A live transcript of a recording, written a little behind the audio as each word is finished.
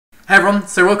Hey everyone,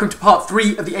 so welcome to part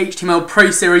 3 of the HTML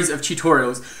Pro series of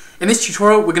tutorials. In this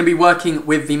tutorial we're going to be working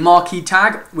with the Marquee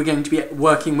tag, we're going to be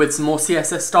working with some more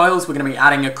CSS styles, we're going to be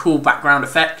adding a cool background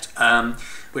effect,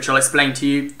 which I'll explain to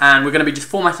you, and we're going to be just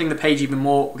formatting the page even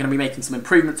more, we're going to be making some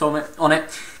improvements on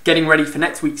it, getting ready for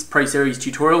next week's Pro series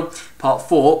tutorial, part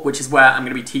 4, which is where I'm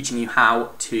going to be teaching you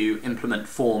how to implement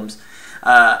forms.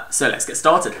 So let's get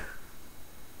started.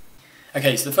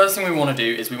 Okay, so the first thing we want to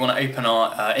do is we want to open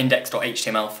our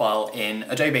index.html file in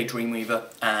Adobe Dreamweaver,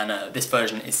 and this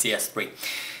version is CS3.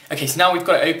 Okay, so now we've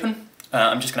got it open,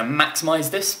 I'm just going to maximize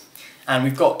this, and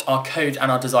we've got our code and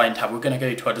our design tab. We're going to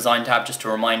go to our design tab just to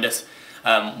remind us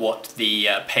what the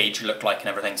page looked like and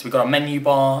everything. So we've got our menu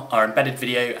bar, our embedded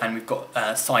video, and we've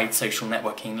got side social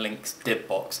networking links div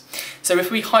box. So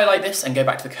if we highlight this and go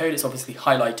back to the code, it's obviously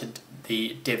highlighted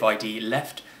the div ID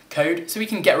left code, so we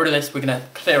can get rid of this. We're going to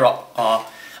clear up our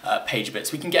page a bit,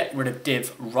 so we can get rid of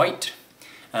div right.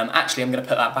 Actually, I'm going to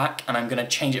put that back, and I'm going to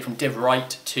change it from div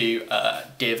right to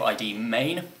div ID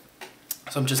main.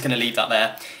 So I'm just going to leave that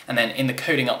there, and then in the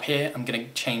coding up here, I'm going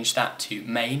to change that to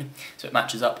main, so it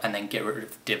matches up, and then get rid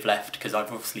of div left, because I've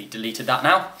obviously deleted that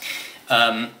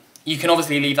now. You can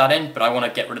obviously leave that in, but I want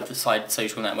to get rid of the side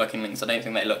social networking links. I don't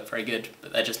think they look very good,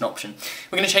 but they're just an option.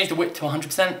 We're going to change the width to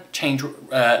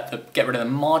 100%, get rid of the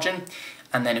margin,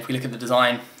 and then if we look at the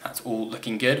design, that's all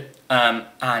looking good.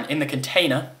 And in the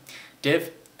container div,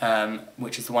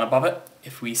 which is the one above it,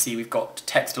 if we see we've got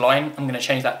text align, I'm going to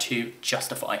change that to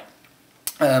justify,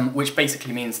 which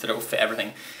basically means that it will fit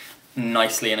everything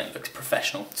nicely and it looks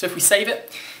professional. So if we save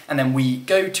it, and then we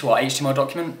go to our HTML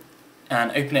document, and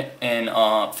open it in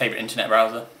our favourite internet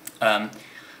browser,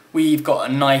 we've got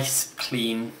a nice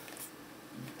clean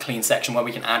section where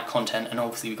we can add content, and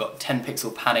obviously we've got 10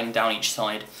 pixel padding down each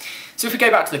side. So if we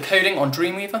go back to the coding on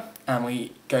Dreamweaver and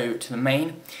we go to the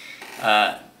main,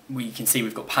 we can see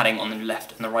we've got padding on the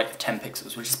left and the right of 10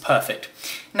 pixels, which is perfect.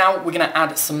 Now we're going to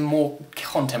add some more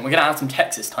content. We're going to add some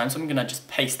text this time, so I'm going to just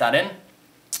paste that in.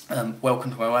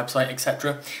 Welcome to my website,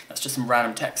 etc. That's just some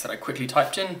random text that I quickly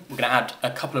typed in. We're going to add a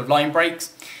couple of line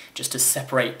breaks just to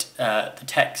separate the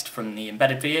text from the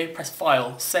embedded video. Press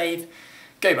File, Save,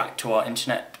 go back to our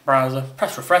internet browser,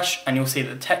 press refresh, and you'll see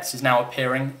that the text is now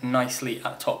appearing nicely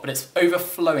at the top, but it's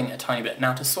overflowing a tiny bit.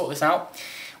 Now to sort this out,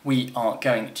 we are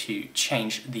going to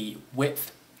change the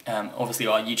width. Obviously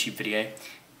our YouTube video,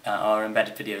 our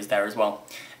embedded video is there as well,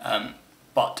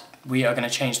 but we are going to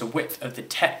change the width of the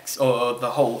text, or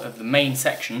the whole of the main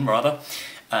section rather,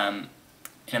 in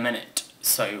a minute.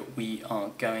 So we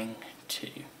are going to,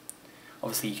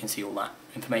 obviously you can see all that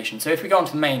information. So if we go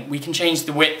onto the main, we can change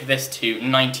the width of this to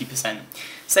 90%.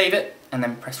 Save it, and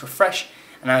then press refresh,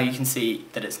 and now you can see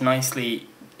that it's nicely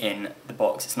in the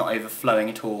box, it's not overflowing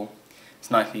at all,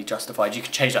 it's nicely justified. You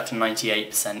can change that to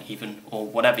 98% even, or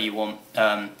whatever you want,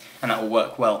 and that will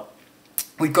work well.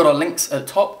 We've got our links at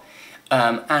the top,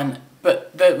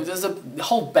 but there's a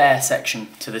whole bare section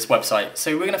to this website,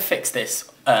 so we're going to fix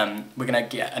this. We're going to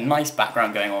get a nice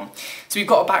background going on. So we've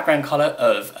got a background colour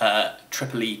of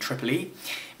triple E.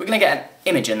 We're going to get an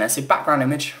image in there, so background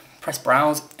image, press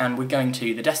browse, and we're going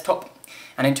to the desktop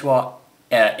and into our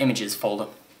images folder,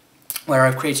 where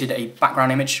I've created a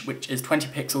background image which is 20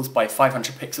 pixels by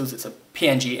 500 pixels. It's a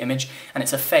PNG image, and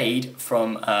it's a fade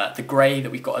from the grey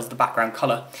that we've got as the background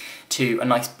colour to a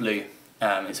nice blue.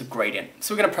 It's a gradient.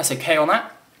 So we're going to press OK on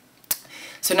that.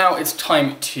 So now it's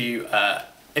time to,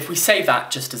 if we save that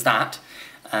just as that,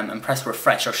 and press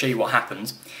refresh, I'll show you what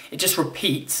happens. It just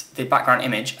repeats the background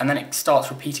image, and then it starts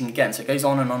repeating again, so it goes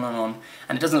on and on and on,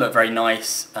 and it doesn't look very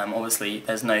nice. Obviously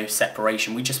there's no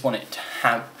separation, we just want it to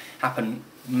happen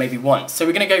maybe once. So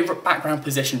we're going to go background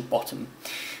position bottom.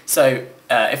 So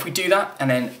if we do that, and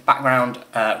then background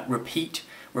repeat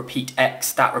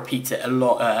X, that repeats it a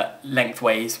lot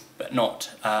lengthways, but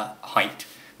not height,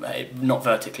 not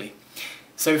vertically.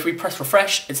 So if we press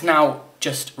refresh, it's now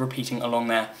just repeating along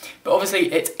there. But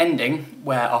obviously it's ending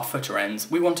where our footer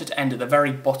ends. We want it to end at the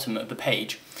very bottom of the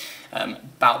page,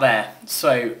 about there.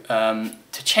 So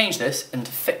to change this and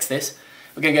to fix this,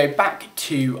 we're going to go back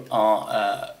to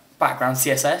our background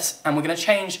CSS, and we're going to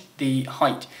change the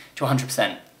height to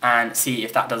 100% and see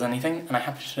if that does anything, and I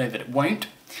happen to know that it won't.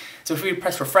 So if we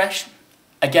press refresh,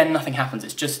 again nothing happens,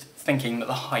 it's just thinking that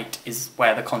the height is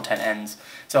where the content ends,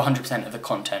 so 100% of the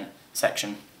content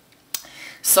section.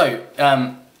 So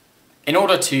in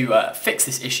order to fix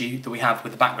this issue that we have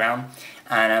with the background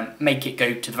and make it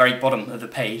go to the very bottom of the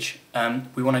page,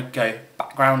 we want to go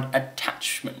background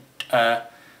attachment,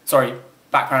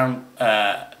 background,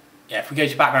 if we go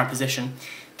to background position,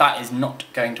 that is not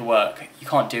going to work. You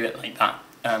can't do it like that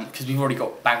because we've already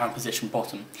got background position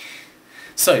bottom.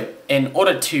 So in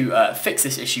order to fix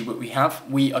this issue that we have,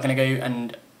 we are going to go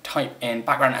and type in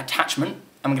background attachment,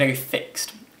 and we're going to go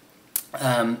fixed.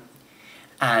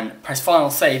 And press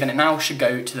File, Save, and it now should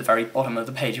go to the very bottom of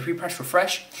the page. If we press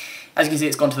refresh, as you can see,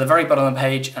 it's gone to the very bottom of the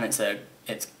page, and it's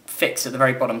fixed at the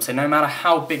very bottom. So no matter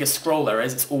how big a scroll there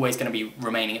is, it's always going to be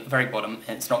remaining at the very bottom,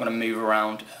 and it's not going to move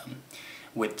around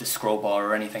with the scroll bar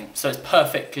or anything. So it's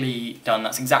perfectly done.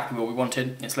 That's exactly what we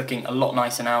wanted. It's looking a lot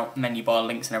nicer now. Menu bar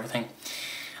links and everything.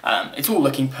 It's all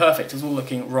looking perfect. It's all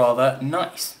looking rather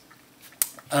nice.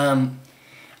 And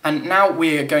now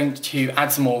we're going to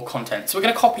add some more content. So we're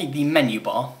going to copy the menu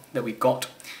bar that we've got.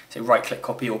 So right click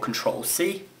copy or Control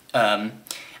C. And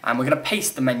we're going to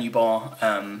paste the menu bar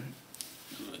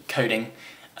coding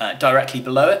directly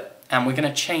below it. And we're going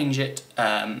to change it.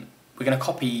 We're going to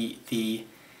copy the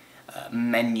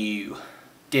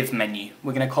div menu.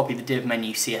 We're going to copy the div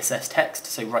menu CSS text.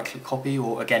 So right click copy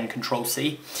or again Control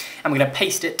C. And we're going to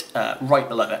paste it right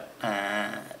below it.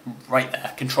 Right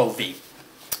there, Control V.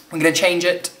 We're going to change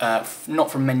it,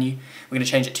 not from menu, we're going to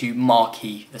change it to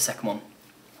marquee, the second one.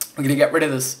 We're going to get rid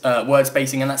of this word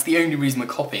spacing, and that's the only reason we're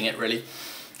copying it, really.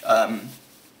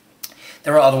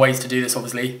 There are other ways to do this,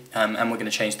 obviously, and we're going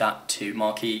to change that to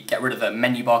marquee, get rid of the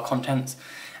menu bar contents,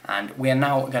 and we are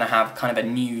now going to have kind of a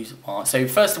news bar. So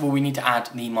first of all, we need to add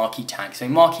the marquee tag. So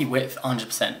marquee width,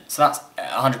 100%. So that's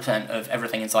 100% of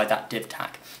everything inside that div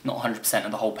tag, not 100%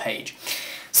 of the whole page.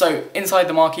 So inside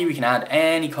the marquee we can add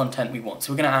any content we want.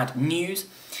 So we're going to add news.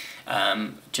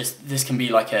 This can be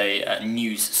like a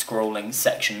news scrolling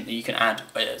section that you can add.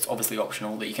 It's obviously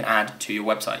optional, that you can add to your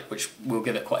website, which will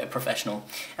give it quite a professional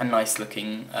and nice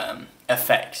looking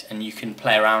effect. And you can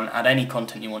play around, add any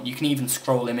content you want. You can even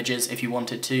scroll images if you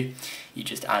wanted to. You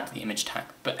just add the image tag.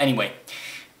 But anyway,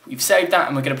 we've saved that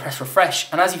and we're going to press refresh.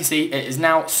 And as you can see, it is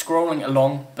now scrolling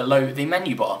along below the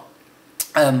menu bar.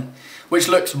 Which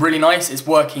looks really nice, it's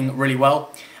working really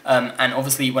well, and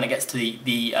obviously when it gets to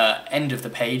the end of the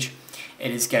page,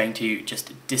 it is going to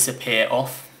just disappear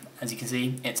off. As you can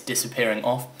see, it's disappearing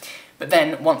off. But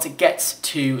then once it gets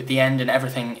to the end and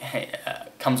everything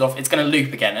comes off, it's going to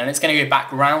loop again, and it's going to go back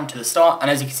round to the start,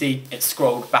 and as you can see, it's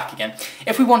scrolled back again.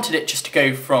 If we wanted it just to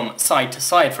go from side to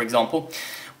side, for example,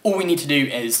 all we need to do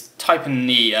is type in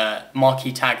the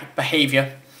marquee tag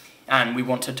behavior, and we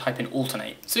want to type in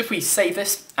alternate. So if we save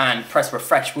this and press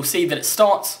refresh, we'll see that it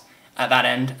starts at that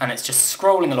end and it's just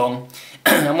scrolling along,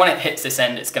 and when it hits this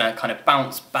end it's going to kind of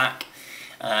bounce back,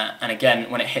 and again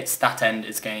when it hits that end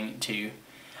it's going to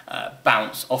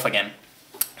bounce off again.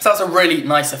 So that's a really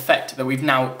nice effect that we've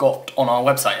now got on our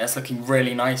website. That's looking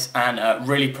really nice and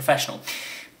really professional.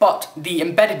 But the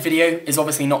embedded video is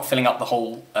obviously not filling up the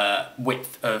whole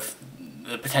width of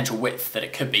the potential width that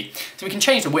it could be. So we can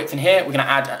change the width in here. We're going to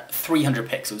add 300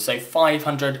 pixels. So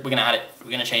 500, we're going to add it. We're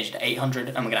going to change it to 800,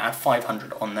 and we're going to add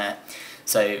 500 on there.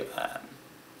 So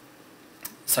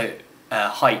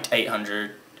height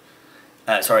 800.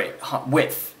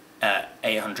 Width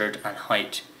 800 and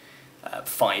height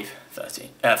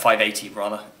 580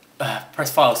 rather.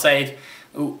 Press File, Save.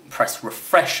 Ooh, press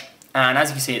refresh, and as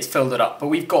you can see, it's filled it up. But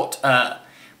we've got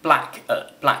black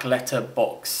letter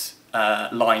box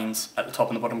lines at the top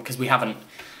and the bottom because we haven't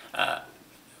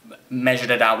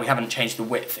measured it out. We haven't changed the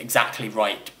width exactly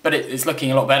right, but it's looking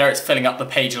a lot better. It's filling up the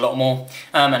page a lot more,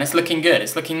 and it's looking good.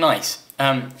 It's looking nice.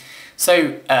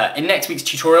 So in next week's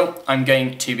tutorial, I'm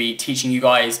going to be teaching you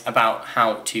guys about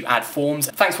how to add forms.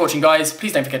 Thanks for watching, guys.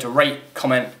 Please don't forget to rate,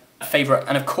 comment, favourite,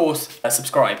 and of course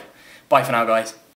subscribe. Bye for now, guys.